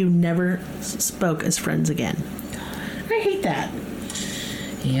 and the two never spoke as friends again. I hate that.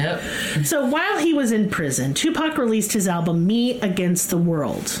 Yep. So while he was in prison, Tupac released his album Me Against the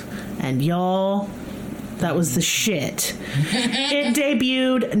World. And y'all, that was the shit. It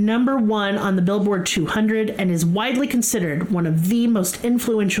debuted #1 on the Billboard 200 and is widely considered one of the most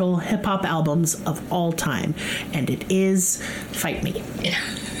influential hip-hop albums of all time. And it is Fight Me. Yeah.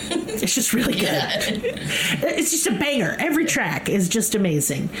 It's just really good. Yeah. It's just a banger. Every track is just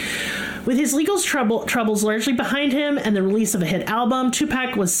amazing. With his legal troubles largely behind him and the release of a hit album,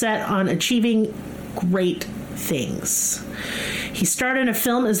 Tupac was set on achieving great things. He starred in a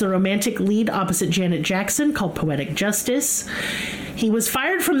film as the romantic lead opposite Janet Jackson called Poetic Justice. He was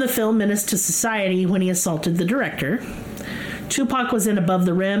fired from the film Menace to Society when he assaulted the director. Tupac was in Above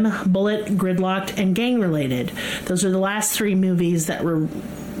the Rim, Bullet, Gridlocked, and Gang Related. Those are the last 3 movies that were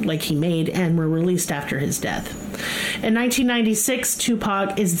he made and were released after his death. In 1996,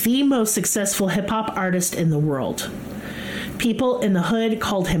 Tupac is the most successful hip-hop artist in the world. People in the hood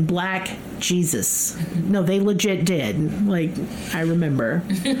called him Black Jesus. No, they legit did. I remember.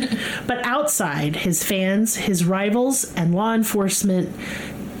 But outside, his fans, his rivals, and law enforcement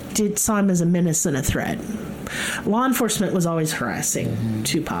saw him as a menace and a threat. Law enforcement was always harassing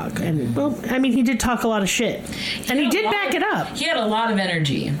Tupac. And, he did talk a lot of shit. And he did back it up. He had a lot of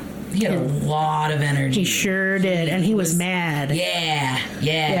energy. He He sure did. And he was mad. Yeah.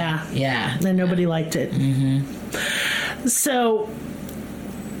 And nobody liked it. So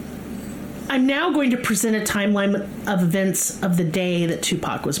I'm now going to present a timeline of events of the day that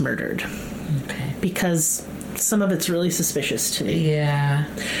Tupac was murdered. Okay. Because some of it's really suspicious to me. Yeah.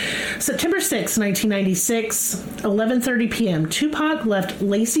 September 6, 1996, 11:30 p.m., Tupac left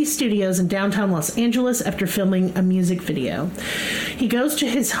Lacey Studios in downtown Los Angeles after filming a music video. He goes to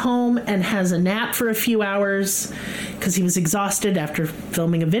his home and has a nap for a few hours because he was exhausted after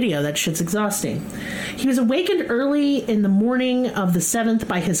filming a video. That shit's exhausting. He was awakened early in the morning of the 7th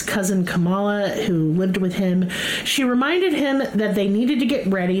by his cousin Kamala, who lived with him. She reminded him that they needed to get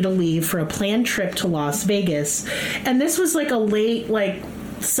ready to leave for a planned trip to Las Vegas. And this was a late,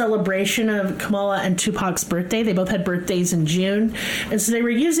 celebration of Kamala and Tupac's birthday. They both had birthdays in June. And so they were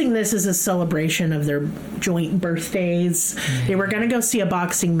using this as a celebration of their joint birthdays. They were going to go see a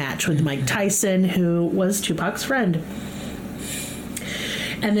boxing match with Mike Tyson, who was Tupac's friend.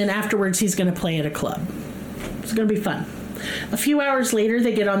 And then afterwards, he's going to play at a club. It's going to be fun. A few hours later,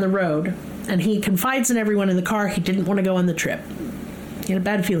 they get on the road, and he confides in everyone in the car he didn't want to go on the trip. He had a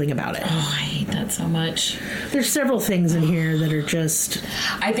bad feeling about it. Oh, I hate that so much. There's several things in here that are just...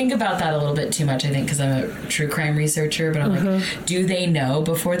 I think about that a little bit too much, I think, because I'm a true crime researcher, but I'm do they know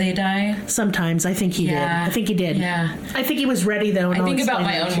before they die? Sometimes. I think he did. I think he did. Yeah. I think he was ready, though. I think about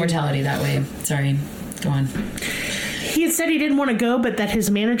my own mortality that way. Sorry. Go on. He had said he didn't want to go, but that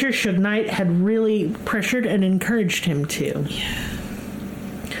his manager, Suge Knight, had really pressured and encouraged him to.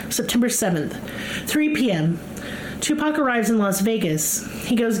 Yeah. September 7th, 3 p.m., Tupac arrives in Las Vegas.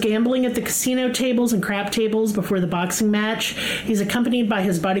 He goes gambling at the casino tables and crap tables before the boxing match. He's accompanied by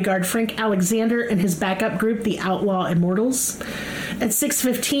his bodyguard Frank Alexander and his backup group, the Outlaw Immortals. At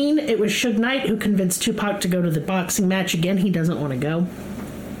 6:15, it was Suge Knight who convinced Tupac to go to the boxing match again. He doesn't want to go.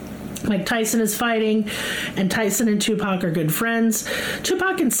 Mike Tyson is fighting, and Tyson and Tupac are good friends.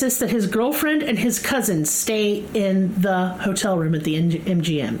 Tupac insists that his girlfriend and his cousin stay in the hotel room at the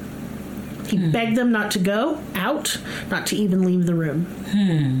MGM. He begged them not to go out, not to even leave the room.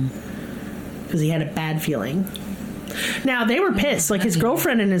 Because he had a bad feeling. Now, they were pissed. His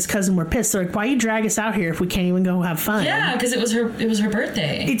girlfriend and his cousin were pissed. They're like, why you drag us out here if we can't even go have fun? Yeah, because it was her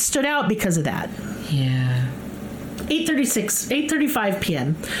birthday. It stood out because of that. Yeah. 8:35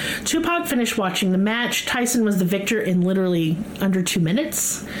 p.m. Tupac finished watching the match. Tyson was the victor in literally under 2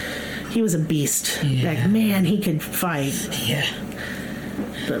 minutes. He was a beast. Yeah. Man, he could fight. Yeah.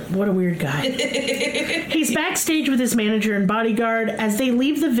 But what a weird guy. He's backstage with his manager and bodyguard. As they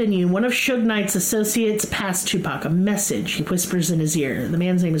leave the venue, one of Suge Knight's associates passed Tupac a message. He whispers in his ear. The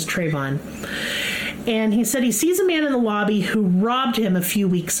man's name is Trayvon. And he said he sees a man in the lobby who robbed him a few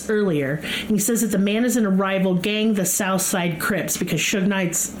weeks earlier. And he says that the man is in a rival gang, the Southside Crips, because Suge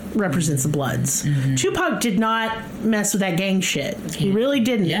Knight represents the Bloods. Tupac did not mess with that gang shit. He really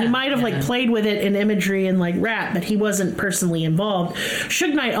didn't. He might have played with it in imagery and rap, but he wasn't personally involved.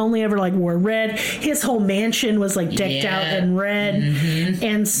 Suge Knight only ever wore red. His whole mansion was decked out in red.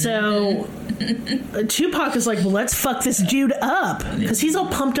 And so Tupac is well, let's fuck this dude up, because he's all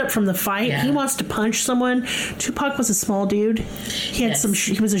pumped up from the fight. He wants to punch someone. Tupac was a small dude. He had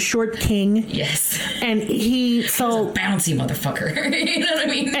he was a short king. Yes. And he felt bouncy motherfucker. You know what I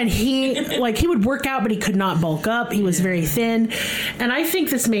mean? And he he would work out, but he could not bulk up. He was very thin. And I think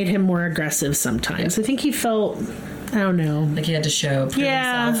this made him more aggressive sometimes. I think he felt, I don't know, he had to prove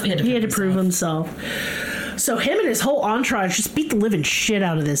himself. He had to prove himself. So him and his whole entourage just beat the living shit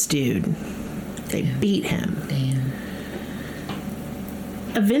out of this dude. They beat him. Damn.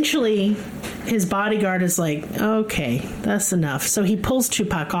 Eventually, his bodyguard is okay, that's enough. So he pulls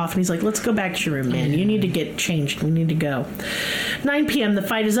Tupac off and he's like, let's go back to your room, man. You need to get changed. We need to go. 9 p.m. The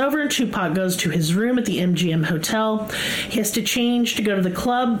fight is over and Tupac goes to his room at the MGM Hotel. He has to change to go to the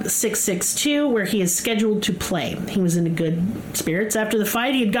club 662 where he is scheduled to play. He was in good spirits after the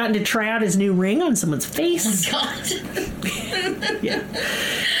fight. He had gotten to try out his new ring on someone's face. Oh, God. Yeah.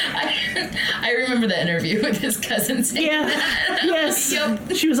 I remember the interview with his cousin saying that. Yes.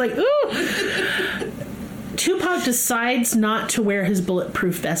 Yep. She was like, ooh. Tupac decides not to wear his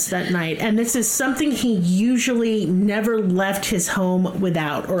bulletproof vest that night, and this is something he usually never left his home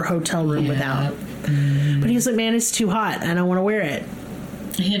without or hotel room without. But he was like, man, it's too hot. I don't want to wear it.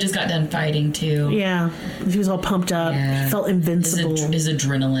 He had just got done fighting, too. Yeah. He was all pumped up. Yeah. He felt invincible. His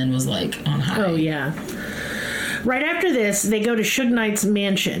adrenaline was, like, on high. Oh, yeah. Right after this, they go to Suge Knight's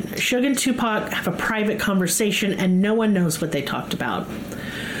mansion. Suge and Tupac have a private conversation, and no one knows what they talked about.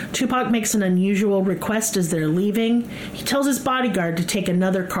 Tupac makes an unusual request as they're leaving. He tells his bodyguard to take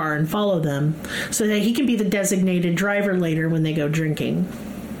another car and follow them so that he can be the designated driver later when they go drinking.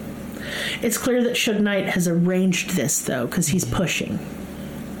 It's clear that Suge Knight has arranged this, though, because he's pushing,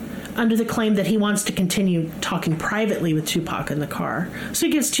 under the claim that he wants to continue talking privately with Tupac in the car. So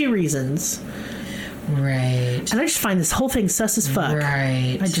he gives two reasons. Right. And I just find this whole thing sus as fuck.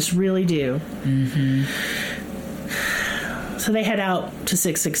 Right. I just really do. Mm-hmm. So they head out to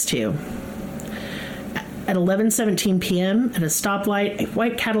 662. At 11:17 p.m., at a stoplight, a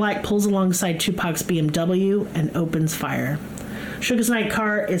white Cadillac pulls alongside Tupac's BMW and opens fire. Suge's night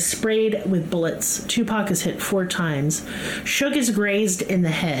car is sprayed with bullets. Tupac is hit 4 times. Suge is grazed in the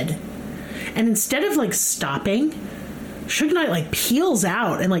head. And instead of, like, stopping, Suge Knight, like, peels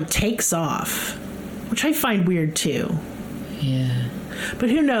out and, like, takes off. Which I find weird, too. Yeah.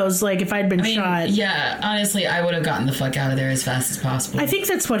 But who knows, like, if I'd been shot... Yeah, honestly, I would have gotten the fuck out of there as fast as possible. I think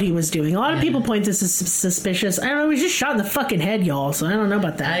that's what he was doing. A lot of people point this as suspicious. I don't know, he was just shot in the fucking head, y'all, so I don't know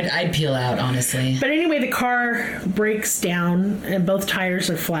about that. I'd peel out, honestly. But anyway, the car breaks down, and both tires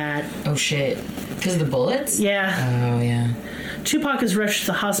are flat. Oh, shit. Because of the bullets? Yeah. Oh, yeah. Tupac is rushed to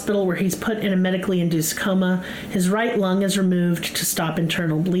the hospital where he's put in a medically induced coma. His right lung is removed to stop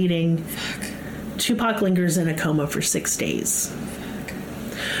internal bleeding. Fuck. Tupac lingers in a coma for 6 days.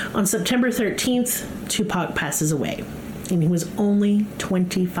 On September 13th, Tupac passes away, and he was only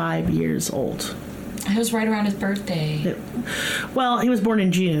 25 years old. It was right around his birthday. Well, he was born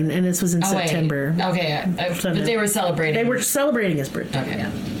in June, and this was in September. Wait. Okay, but they were celebrating. They were celebrating his birthday. Okay.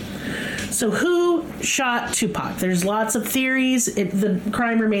 Yeah. So who shot Tupac? There's lots of theories. The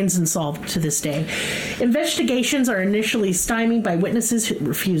crime remains unsolved to this day. Investigations are initially stymied by witnesses who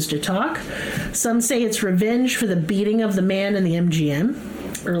refuse to talk. Some say it's revenge for the beating of the man in the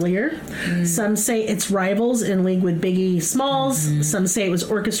MGM earlier. Some say it's rivals in league with Biggie Smalls. Some say it was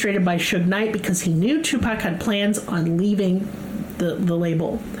orchestrated by Suge Knight because he knew Tupac had plans on leaving the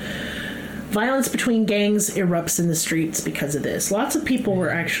label. Violence between gangs erupts in the streets because of this. Lots of people were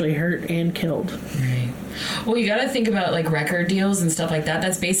actually hurt and killed. Right. Well, you got to think about, like, record deals and stuff like that.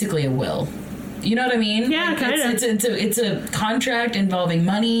 That's basically a will. You know what I mean? Yeah, like, kind of. It's a contract involving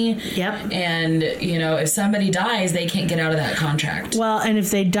money. Yep. And, you know, if somebody dies, they can't get out of that contract. Well, and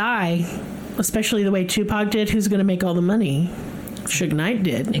if they die, especially the way Tupac did, who's going to make all the money? Suge Knight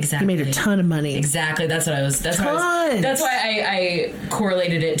did. Exactly. He made a ton of money. Exactly. That's what I was. That's Tons. why I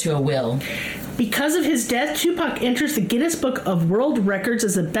correlated it to a will. Because of his death, Tupac enters the Guinness Book of World Records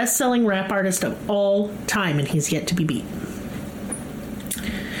as the best-selling rap artist of all time, and he's yet to be beat.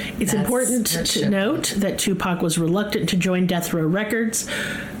 It's important to note that Tupac was reluctant to join Death Row Records,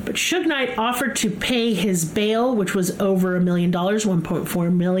 but Suge Knight offered to pay his bail, which was over $1 million,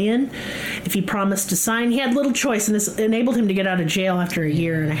 $1.4 million, if he promised to sign. He had little choice, and this enabled him to get out of jail after a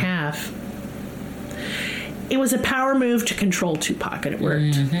year and a half. It was a power move to control Tupac, and it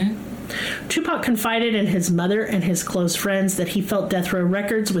worked. Tupac confided in his mother and his close friends that he felt Death Row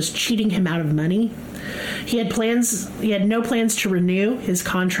Records was cheating him out of money. He had no plans to renew his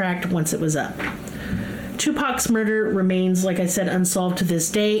contract once it was up. Tupac's murder remains, like I said, unsolved to this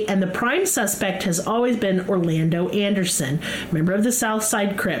day, and the prime suspect has always been Orlando Anderson, member of the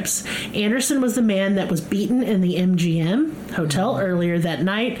Southside Crips. Anderson was the man that was beaten in the MGM hotel earlier that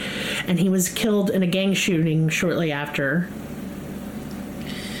night, and he was killed in a gang shooting shortly after.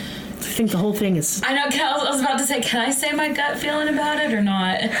 I think the whole thing is... I know, I was about to say, can I say my gut feeling about it or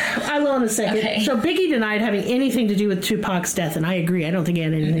not? I will in a second. Okay. So Biggie denied having anything to do with Tupac's death, and I agree. I don't think he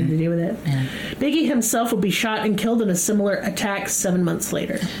had anything to do with it. Yeah. Biggie himself would be shot and killed in a similar attack 7 months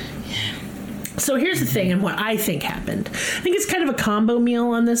later. So here's the thing and what I think happened. I think it's kind of a combo meal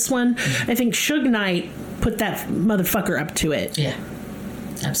on this one. I think Suge Knight put that motherfucker up to it. Yeah,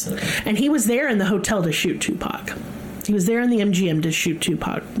 absolutely. And he was there in the hotel to shoot Tupac. He was there in the MGM to shoot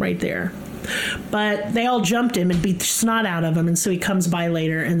Tupac right there. But they all jumped him and beat the snot out of him, and so he comes by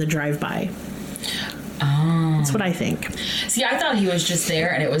later in the drive-by. Oh. That's what I think. See, I thought he was just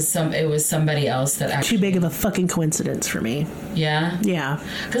there and it was somebody else that actually... Too big of a fucking coincidence for me. Yeah? Yeah.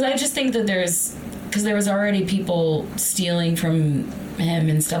 Because I just think that because there was already people stealing from him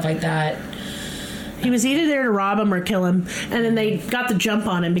and stuff like that. He was either there to rob him or kill him, and then they got the jump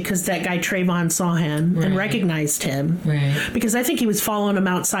on him because that guy Trayvon saw him and recognized him. Right. Because I think he was following him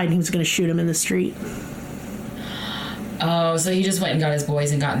outside and he was going to shoot him in the street. Oh, so he just went and got his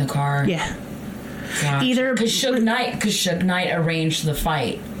boys and got in the car. Yeah. Gotcha. Either because Suge Knight arranged the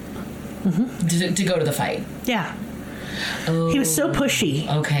fight to go to the fight. Yeah. Oh, he was so pushy.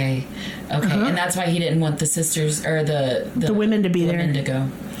 Okay, and that's why he didn't want the sisters or the women to be women there to go.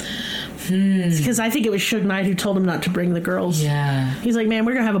 Because I think it was Suge Knight who told him not to bring the girls. Yeah, he's like, man,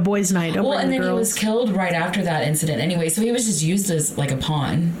 we're gonna have a boys' night. Don't bring and the then girls. he was killed right after that incident anyway, so he was just used as like a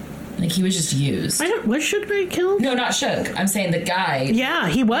pawn. Like, he was just used. Was Suge Knight killed? No, not Suge. I'm saying the guy. Yeah,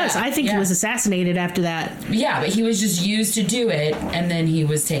 he was. Yeah, I think he was assassinated after that. Yeah, but he was just used to do it, and then he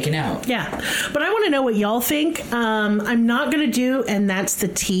was taken out. Yeah, but I want to know what y'all think. I'm not going to do, and that's the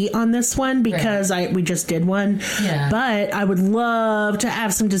T on this one, because we just did one. Yeah. But I would love to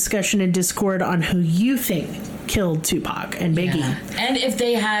have some discussion in Discord on who you think killed Tupac and Biggie. Yeah. And if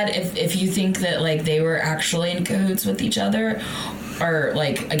they had, if you think that, like, they were actually in cahoots with each other, or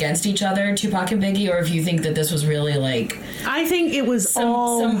like against each other, Tupac and Biggie, or if you think that this was really like, I think it was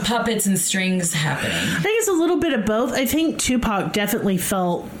some puppets and strings happening. I think it's a little bit of both. I think Tupac definitely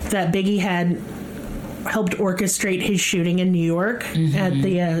felt that Biggie had helped orchestrate his shooting in New York at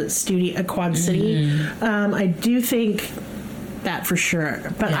the studio at Quad City. I do think that for sure,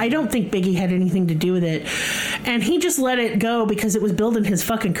 but I don't think Biggie had anything to do with it, and he just let it go because it was building his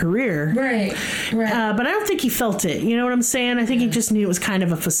fucking career. Right. But I don't think he felt it. You know what I'm saying? I think he just knew it was kind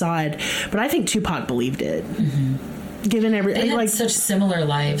of a facade. But I think Tupac believed it. Given they had such similar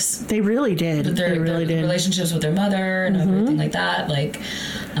lives. They really did. They really did. Relationships with their mother and everything like that. Like,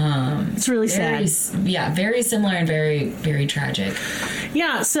 it's really sad. Yeah, very similar and very, very tragic.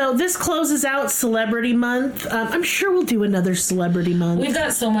 Yeah, so this closes out Celebrity Month. I'm sure we'll do another Celebrity Month. We've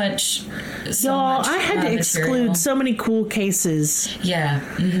got so much. Y'all, I had to exclude so many cool cases. Yeah.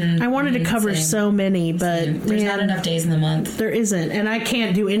 I wanted to cover so many, but there's not enough days in the month. There isn't, and I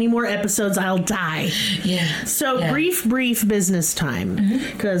can't do any more episodes. I'll die. Yeah. So brief business time,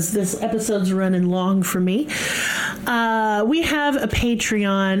 because this episode's running long for me. We have a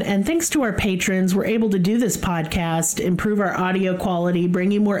Patreon, and thanks to our patrons, we're able to do this podcast, improve our audio quality,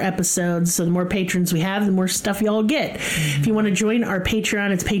 bring you more episodes. So the more patrons we have, the more stuff y'all get. If you want to join our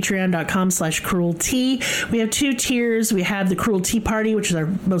Patreon, it's patreon.com/cruelty. We have 2 tiers. We have the Cruel Tea Party, which is our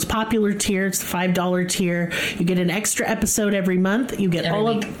most popular tier. It's the $5 tier. You get an extra episode every month. You get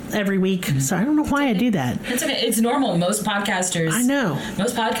every week. So I don't know why I do that. It's okay. It's normal. Most podcasters. I know.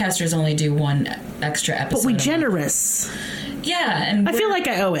 Most podcasters only do one extra episode. But we generous. Yeah, and I feel like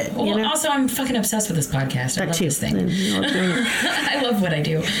I owe it. Well, also, I'm fucking obsessed with this podcast. I love this thing. I love what I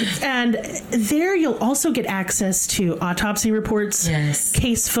do. And there you'll also get access to autopsy reports,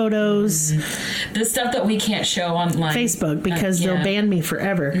 case photos. The stuff that we can't show online. Facebook, because they'll ban me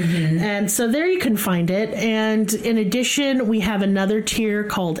forever. And so there you can find it. And in addition, we have another tier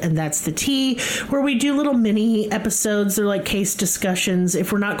called And That's the Tea, where we do little mini episodes. They're like case discussions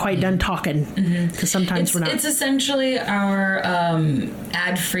if we're not quite done talking. Because sometimes we're not. It's essentially our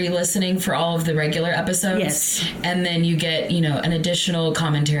ad-free listening for all of the regular episodes. Yes. And then you get, an additional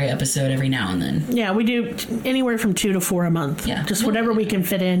commentary episode every now and then. Yeah, we do anywhere from 2 to 4 a month. Yeah. Just whatever we can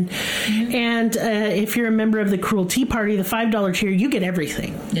fit in. And if you're a member of the Cruel Tea Party, the $5 tier, you get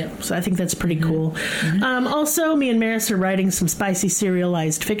everything. Yep. So I think that's pretty cool. Also, me and Maris are writing some spicy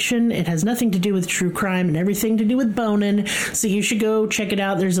serialized fiction. It has nothing to do with true crime and everything to do with boning. So you should go check it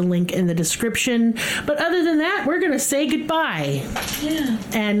out. There's a link in the description. But other than that, we're going to say goodbye. Yeah.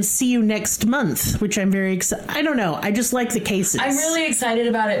 And see you next month, which I'm very excited. I don't know. I just like the cases. I'm really excited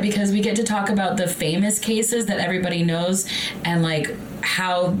about it because we get to talk about the famous cases that everybody knows and like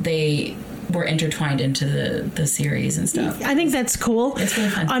how they were intertwined into the series and stuff. I think that's cool. It's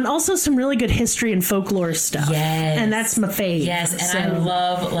really fun. And also some really good history and folklore stuff. Yes. And that's my fave. Yes. And I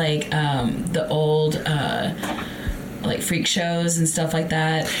love like the old like freak shows and stuff like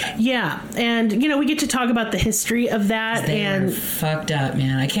that. Yeah, and we get to talk about the history of that. They're fucked up,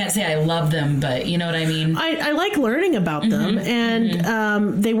 man. I can't say I love them, but you know what I mean. I like learning about them,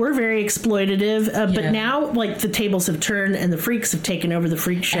 and they were very exploitative. But now, like, the tables have turned, and the freaks have taken over the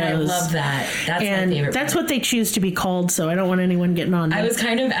freak shows. And I love that. That's my favorite. That's what they choose to be called. So I don't want anyone getting on that. I was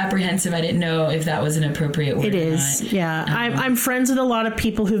kind of apprehensive. I didn't know if that was an appropriate word. It is. Yeah, I'm friends with a lot of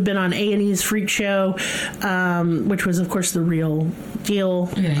people who've been on A&E's Freak Show, which was, of course, the real deal,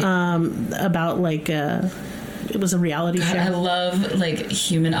 about like it was a reality show. I love like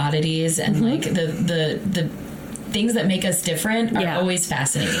human oddities and like the things that make us different are always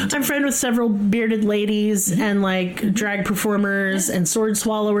fascinating. I'm friends with several bearded ladies and like drag performers and sword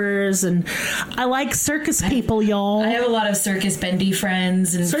swallowers, and I like circus people, y'all. I have a lot of circus bendy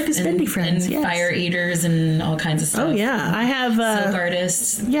friends and fire eaters and all kinds of stuff. Oh yeah, I have silk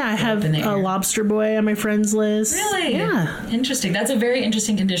artists. Yeah, I have a lobster boy on my friends list. Really? Yeah. Interesting. That's a very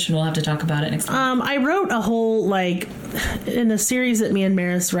interesting condition. We'll have to talk about it next time. I wrote a whole, like, in a series that me and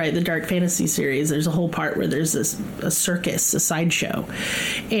Maris write, the Dark Fantasy series, there's a whole part where there's a circus, a sideshow.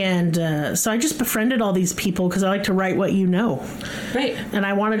 And so I just befriended all these people because I like to write what you know. Right. And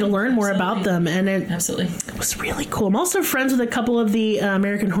I wanted to learn more about them. And it was really cool. I'm also friends with a couple of the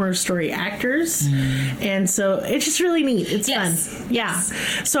American Horror Story actors. And so it's just really neat. It's fun. Yeah.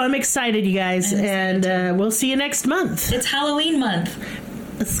 So I'm excited, you guys. And we'll see you next month. It's Halloween month.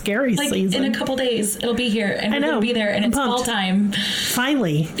 A scary season. In a couple days, it'll be here, and we'll be there, and it's fall time.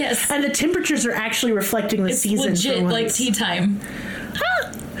 Finally. Yes. And the temperatures are actually reflecting the season. It's legit like tea time.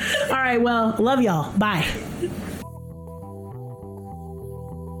 All right, well, love y'all. Bye.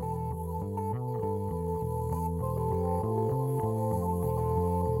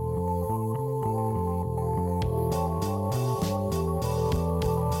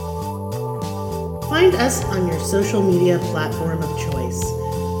 Find us on your social media platform of choice.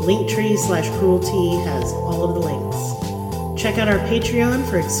 Linktree/Cruelty has all of the links. Check out our Patreon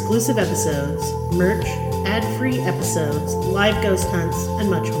for exclusive episodes, merch, ad-free episodes, live ghost hunts, and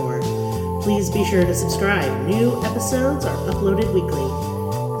much more. Please be sure to subscribe. New episodes are uploaded weekly.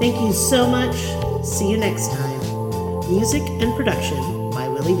 Thank you so much. See you next time. Music and production by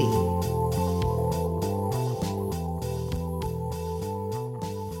Willie B.